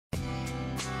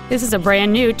This is a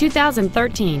brand new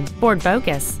 2013 Ford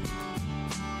Focus.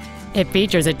 It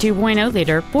features a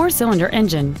 2.0-liter four-cylinder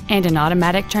engine and an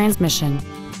automatic transmission.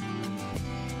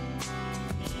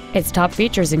 Its top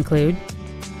features include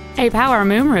a power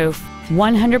moonroof,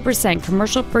 100%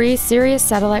 commercial-free Sirius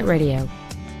satellite radio,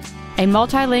 a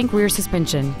multi-link rear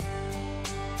suspension,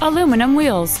 aluminum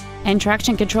wheels, and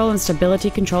traction control and stability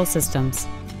control systems.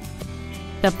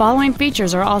 The following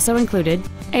features are also included: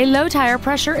 a low tire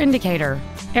pressure indicator,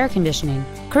 air conditioning,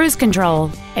 cruise control,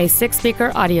 a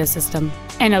 6-speaker audio system,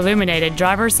 an illuminated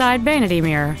driver's side vanity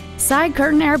mirror, side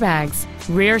curtain airbags,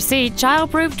 rear seat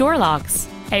child-proof door locks,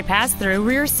 a pass-through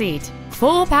rear seat,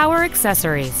 full power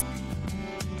accessories.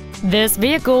 This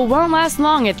vehicle won't last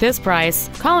long at this price.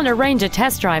 Call and arrange a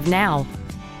test drive now.